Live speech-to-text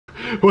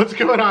What's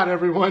going on,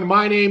 everyone?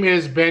 My name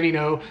is Benny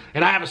No,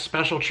 and I have a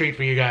special treat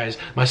for you guys.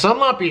 My son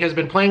Lumpy has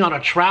been playing on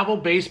a travel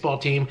baseball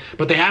team,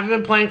 but they haven't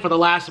been playing for the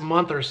last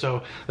month or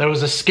so. There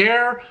was a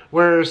scare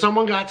where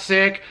someone got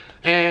sick,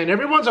 and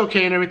everyone's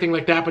okay and everything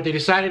like that, but they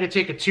decided to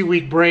take a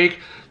 2-week break.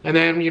 And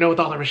then, you know, with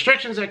all the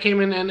restrictions that came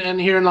in and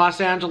here in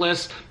Los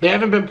Angeles, they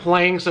haven't been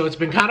playing, so it's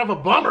been kind of a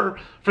bummer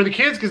for the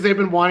kids because they've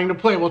been wanting to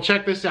play. Well,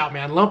 check this out,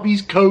 man.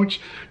 Lumpy's coach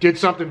did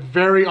something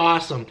very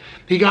awesome.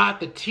 He got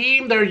the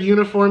team, their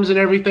uniforms and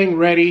everything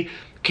ready,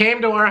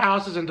 came to our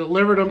houses and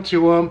delivered them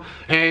to them,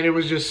 and it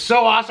was just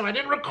so awesome. I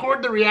didn't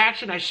record the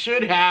reaction, I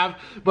should have,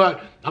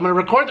 but I'm gonna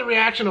record the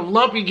reaction of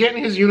Lumpy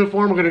getting his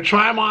uniform. We're gonna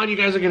try them on. You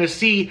guys are gonna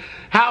see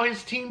how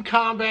his Team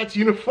Combat's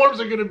uniforms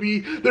are gonna be.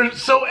 They're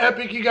so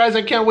epic, you guys.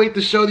 I can't wait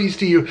to show these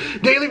to you.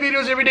 Daily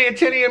videos every day at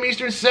 10 a.m.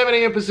 Eastern, 7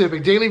 a.m.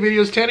 Pacific. Daily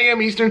videos 10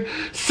 a.m. Eastern,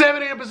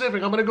 7 a.m.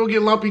 Pacific. I'm gonna go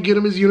get Lumpy, get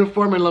him his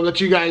uniform, and let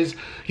you guys,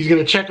 he's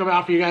gonna check them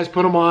out for you guys,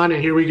 put them on, and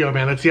here we go,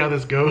 man. Let's see how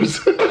this goes.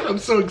 I'm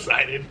so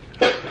excited.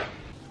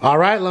 All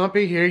right,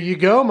 Lumpy, here you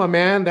go, my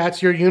man.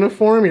 That's your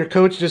uniform. Your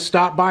coach just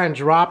stopped by and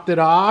dropped it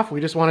off.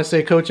 We just want to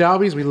say, Coach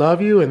Albies, we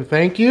love you and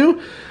thank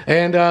you.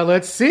 And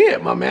let's see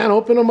it, my man.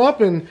 Open them up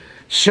and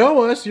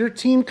show us your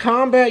Team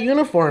Combat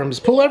uniforms.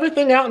 Pull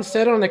everything out and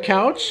set it on the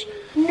couch.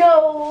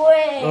 No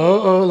way.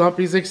 Uh-oh,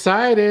 Lumpy's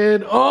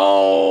excited.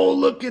 Oh,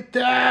 look at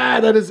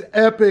that. That is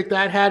epic.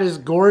 That hat is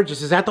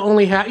gorgeous. Is that the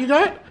only hat you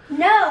got?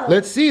 No.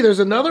 Let's see. There's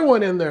another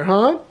one in there,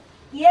 huh?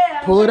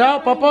 Yeah. Pull it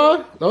out,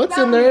 Papa. Oh, it's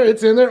in there.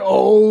 It's in there.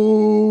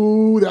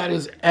 Oh, that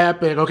is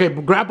epic. Okay,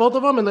 grab both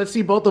of them and let's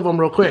see both of them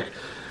real quick.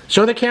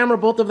 Show the camera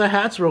both of the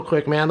hats real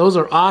quick, man. Those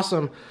are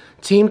awesome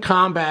Team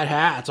Combat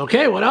hats.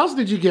 Okay, what else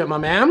did you get, my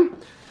man?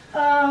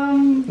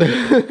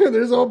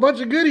 There's a whole bunch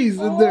of goodies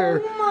in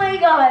there. Oh my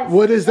gosh.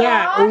 What is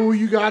that? Oh,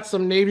 you got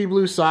some navy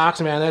blue socks,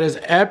 man. That is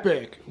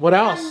epic. What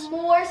else? And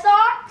more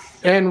socks.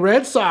 And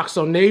red socks.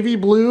 So navy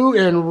blue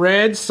and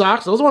red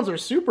socks. Those ones are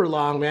super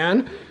long,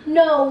 man.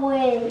 No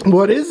way.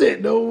 What is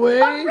it? No way.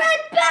 A red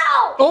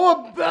belt.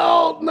 Oh, a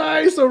belt.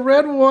 Nice. A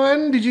red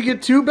one. Did you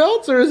get 2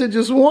 belts or is it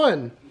just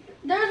one?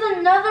 There's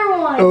another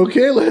one.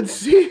 Okay, let's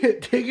see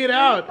it. Take it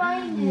out.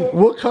 Find it.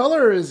 What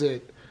color is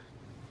it?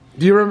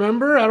 Do you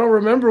remember? I don't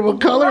remember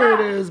what color it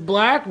is.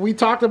 Black? We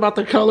talked about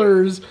the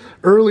colors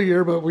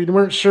earlier, but we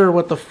weren't sure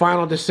what the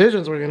final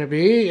decisions were going to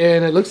be,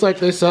 and it looks like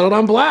they settled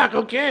on black.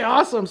 Okay,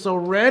 awesome. So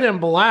red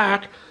and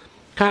black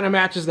kind of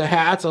matches the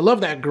hats. I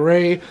love that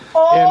gray and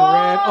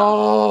red.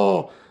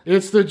 Oh,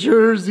 it's the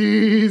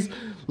jerseys.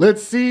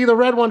 Let's see the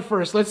red one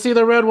first. Let's see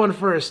the red one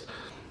first.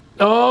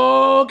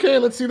 Okay,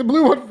 let's see the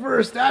blue one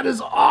first. That is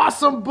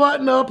awesome.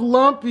 Button-up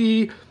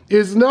Lumpy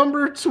is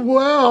number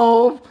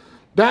 12.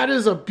 That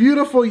is a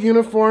beautiful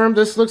uniform.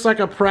 This looks like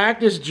a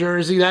practice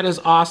jersey. That is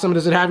awesome.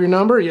 Does it have your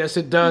number? Yes,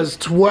 it does.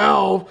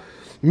 12.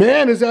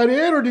 Man, is that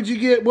it? Or did you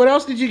get, what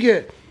else did you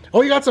get?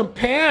 Oh, you got some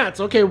pants.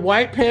 Okay,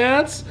 white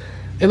pants.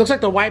 It looks like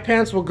the white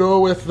pants will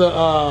go with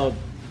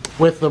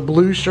the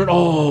blue shirt.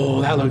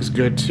 Oh, that looks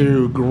good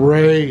too.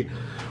 Great.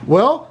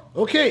 Well,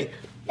 okay.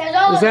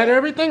 Is that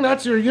everything?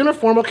 That's your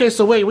uniform. Okay,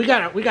 so wait, we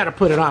gotta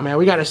put it on, man.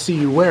 We gotta see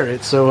you wear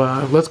it.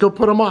 So let's go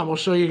put them on. We'll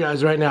show you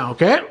guys right now,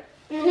 okay?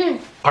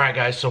 All right,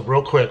 guys, so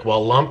real quick,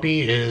 while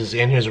Lumpy is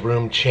in his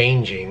room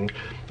changing,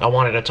 I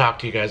wanted to talk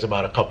to you guys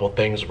about a couple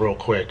things real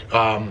quick.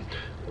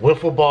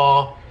 Wiffle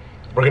ball,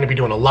 we're going to be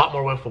doing a lot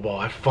more wiffle ball.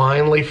 I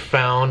finally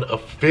found a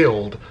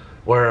field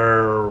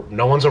where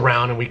no one's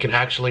around and we can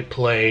actually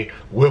play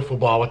wiffle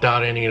ball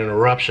without any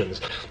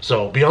interruptions.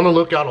 So be on the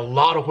lookout, a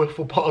lot of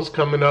wiffle balls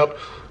coming up.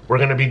 We're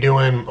going to be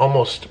doing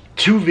almost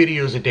 2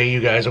 videos a day,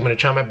 you guys. I'm going to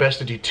try my best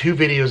to do 2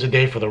 videos a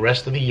day for the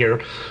rest of the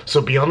year.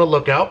 So be on the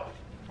lookout.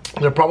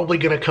 They're probably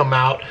going to come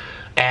out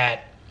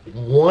at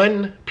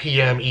 1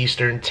 p.m.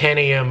 Eastern, 10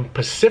 a.m.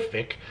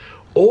 Pacific,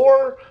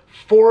 or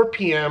 4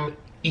 p.m.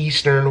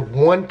 Eastern,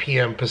 1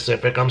 p.m.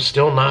 Pacific. I'm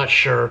still not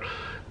sure.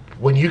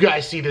 When you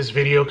guys see this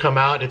video come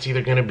out, it's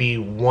either going to be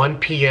 1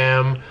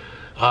 p.m.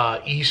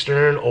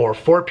 Eastern or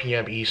 4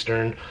 p.m.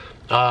 Eastern,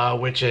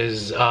 which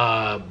is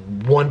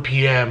 1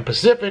 p.m.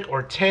 Pacific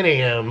or 10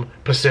 a.m.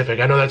 Pacific.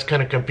 I know that's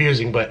kind of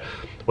confusing, but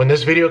when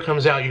this video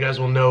comes out, you guys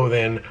will know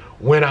then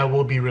when I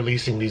will be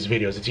releasing these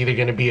videos. It's either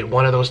going to be at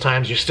one of those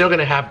times. You're still going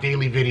to have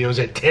daily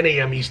videos at 10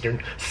 a.m.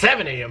 Eastern,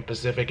 7 a.m.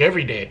 Pacific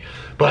every day.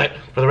 But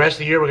for the rest of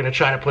the year, we're going to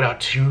try to put out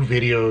 2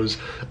 videos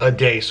a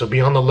day. So be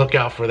on the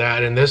lookout for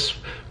that. And this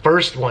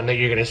first one that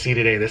you're going to see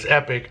today, this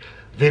epic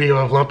video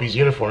of Lumpy's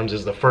uniforms,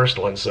 is the first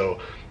one. So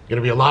going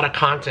to be a lot of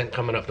content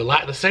coming up.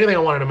 The second thing I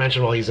wanted to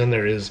mention while he's in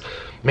there is,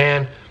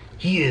 man,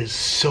 he is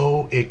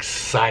so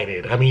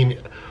excited. I mean,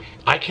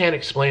 I can't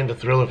explain the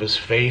thrill of his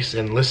face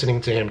and listening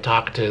to him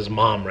talk to his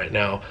mom right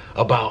now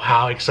about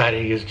how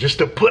excited he is just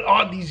to put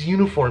on these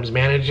uniforms,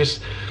 man.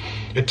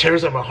 It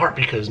tears at my heart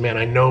because, man,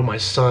 I know my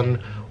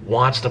son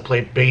wants to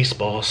play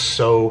baseball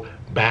so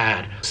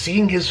bad.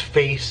 Seeing his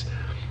face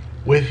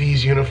with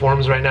these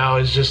uniforms right now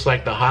is just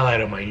like the highlight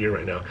of my year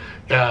right now.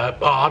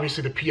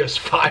 Obviously the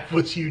PS5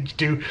 was huge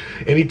too,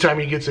 anytime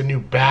he gets a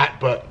new bat,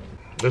 but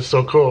that's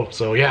so cool.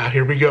 So yeah,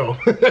 here we go.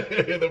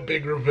 The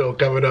big reveal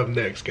coming up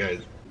next,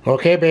 guys.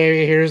 Okay,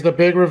 baby, here's the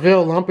big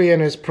reveal. Lumpy in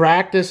his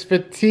practice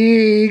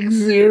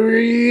fatigues. Here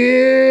he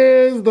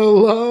is, the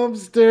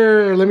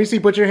Lumpster. Let me see,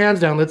 put your hands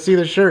down. Let's see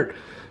the shirt.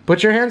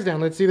 Put your hands down.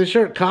 Let's see the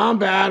shirt.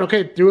 Combat.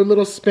 Okay, do a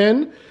little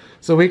spin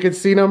so we can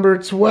see number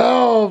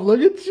 12.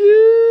 Look at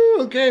you.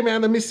 Okay,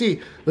 man, let me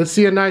see. Let's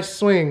see a nice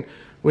swing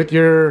with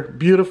your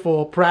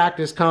beautiful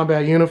practice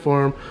combat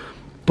uniform.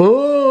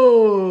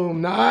 Boom.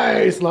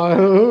 Nice. Where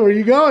are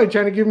you going?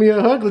 Trying to give me a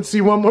hug? Let's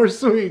see one more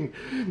swing.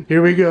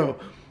 Here we go.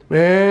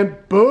 And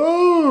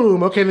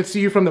boom. Okay, let's see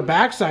you from the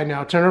backside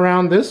now. Turn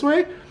around this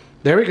way.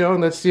 There we go.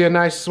 And let's see a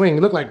nice swing.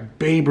 You look like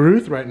Babe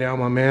Ruth right now,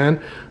 my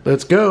man.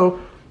 Let's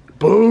go.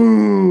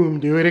 Boom.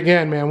 Do it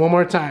again, man. One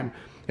more time.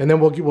 And then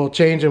we'll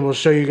change and we'll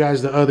show you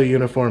guys the other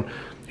uniform.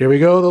 Here we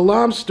go. The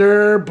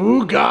Lumpster.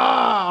 Booga.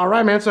 All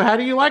right, man. So how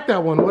do you like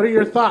that one? What are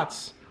your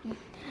thoughts?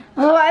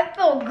 Oh, I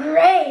feel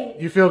great.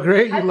 You feel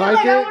great? You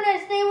like it? I want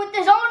to stay with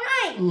this all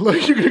night.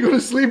 Look, you're going to go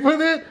to sleep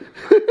with it?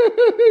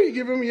 You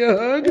giving me a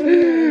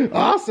hug?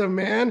 Awesome,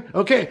 man.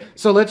 Okay,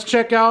 so let's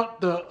check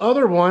out the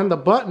other one, the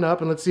button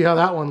up, and let's see how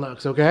that one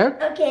looks, okay?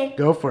 Okay.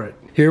 Go for it.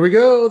 Here we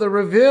go, the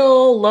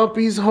reveal,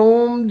 Lumpy's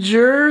home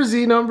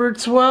jersey, number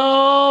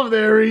 12.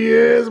 There he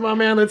is, my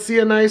man. Let's see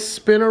a nice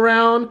spin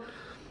around.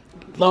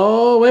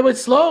 Oh, wait,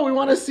 slow. We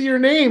want to see your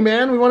name,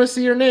 man. We want to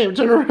see your name.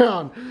 Turn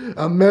around.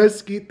 A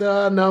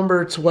Mesquita,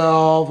 number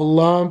 12,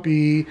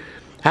 Lumpy.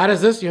 How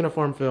does this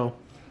uniform feel?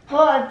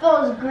 Oh, it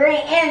feels great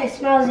and it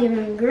smells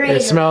even greater.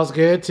 It smells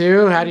good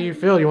too. How do you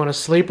feel? You want to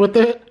sleep with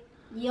it?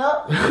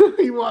 Yup.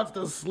 He wants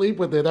to sleep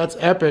with it. That's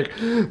epic.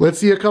 Let's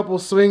see a couple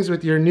swings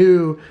with your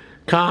new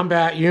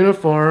combat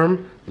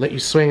uniform. Let you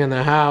swing in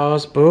the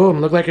house. Boom.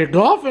 Look like you're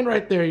golfing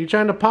right there. You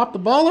trying to pop the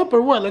ball up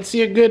or what? Let's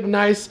see a good,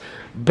 nice,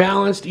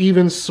 balanced,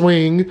 even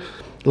swing.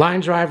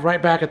 Line drive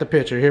right back at the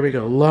pitcher. Here we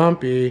go.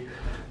 Lumpy.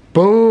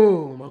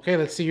 Boom. Okay,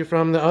 let's see you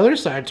from the other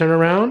side. Turn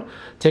around.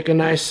 Take a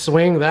nice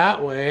swing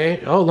that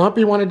way. Oh,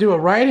 Lumpy want to do a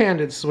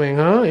right-handed swing,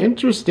 huh?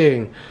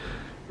 Interesting.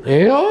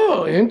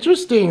 Oh,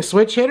 interesting.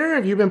 Switch hitter?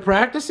 Have you been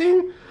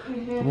practicing?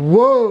 Mm-hmm.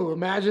 Whoa,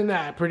 imagine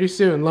that. Pretty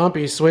soon,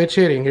 Lumpy switch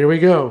hitting. Here we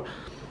go.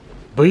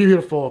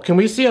 Beautiful. Can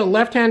we see a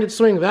left-handed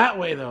swing that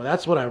way, though?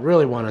 That's what I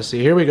really want to see.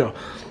 Here we go.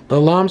 The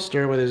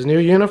Lumpster with his new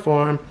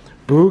uniform.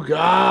 Booga.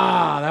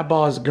 That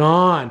ball is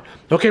gone.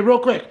 Okay, real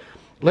quick.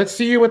 Let's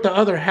see you with the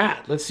other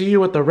hat. Let's see you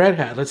with the red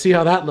hat. Let's see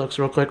how that looks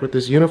real quick with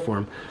this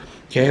uniform.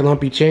 Okay,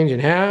 Lumpy changing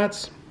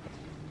hats.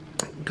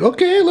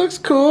 Okay, looks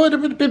cool.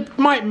 It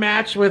might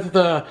match with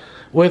the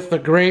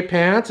gray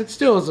pants. That's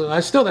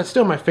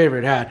still my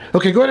favorite hat.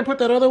 Okay, go ahead and put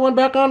that other one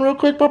back on real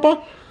quick,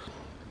 Papa.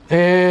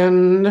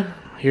 And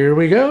here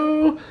we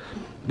go.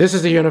 This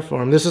is the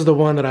uniform. This is the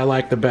one that I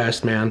like the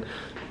best, man.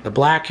 The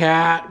black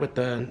hat with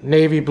the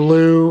navy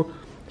blue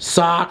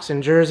socks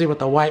and jersey with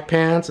the white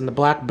pants and the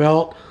black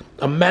belt.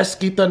 A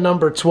Mesquita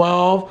number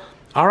 12.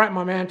 All right,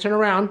 my man, turn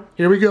around.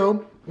 Here we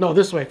go. No,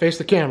 this way, face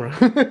the camera.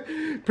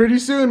 Pretty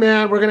soon,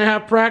 man, we're going to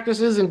have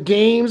practices and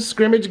games,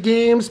 scrimmage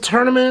games,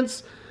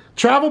 tournaments,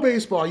 travel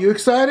baseball. You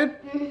excited?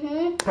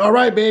 Mm-hmm. All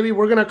right, baby,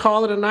 we're going to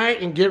call it a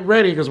night and get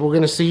ready because we're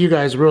going to see you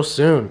guys real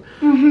soon.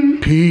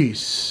 Mm-hmm.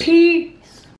 Peace. Peace.